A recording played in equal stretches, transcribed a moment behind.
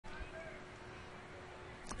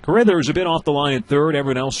Carruthers a bit off the line at third.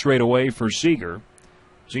 Everyone else straight away for Seager.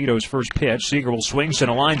 Zito's first pitch. Seager will swing, send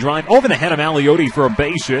a line drive over the head of Aliotti for a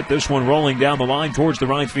base hit. This one rolling down the line towards the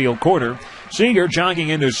right field corner. Seager jogging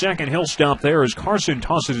into second. He'll stop there as Carson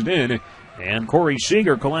tosses it in. And Corey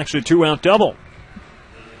Seager collects a two-out double.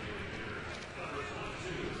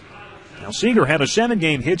 Now, Seager had a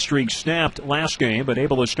 7-game hit streak snapped last game, but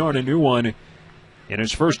able to start a new one in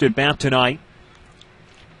his first at-bat tonight.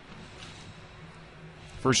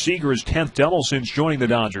 For Seager's 10th double since joining the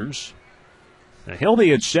Dodgers. Now, he'll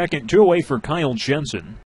be at second, 2 away for Kyle Jensen.